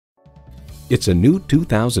It's a new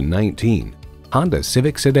 2019 Honda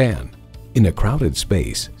Civic Sedan. In a crowded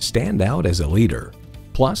space, stand out as a leader.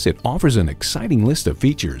 Plus, it offers an exciting list of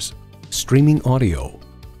features: streaming audio,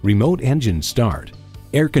 remote engine start,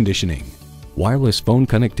 air conditioning, wireless phone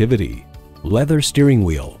connectivity, leather steering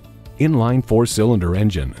wheel, inline 4-cylinder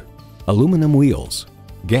engine, aluminum wheels,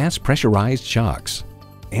 gas pressurized shocks,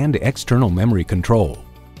 and external memory control.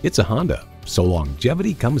 It's a Honda, so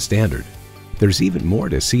longevity comes standard. There's even more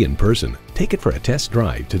to see in person. Take it for a test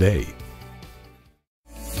drive today.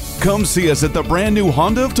 Come see us at the brand new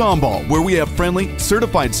Honda of Tomball, where we have friendly,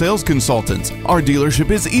 certified sales consultants. Our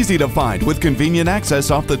dealership is easy to find with convenient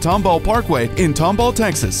access off the Tomball Parkway in Tomball,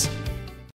 Texas.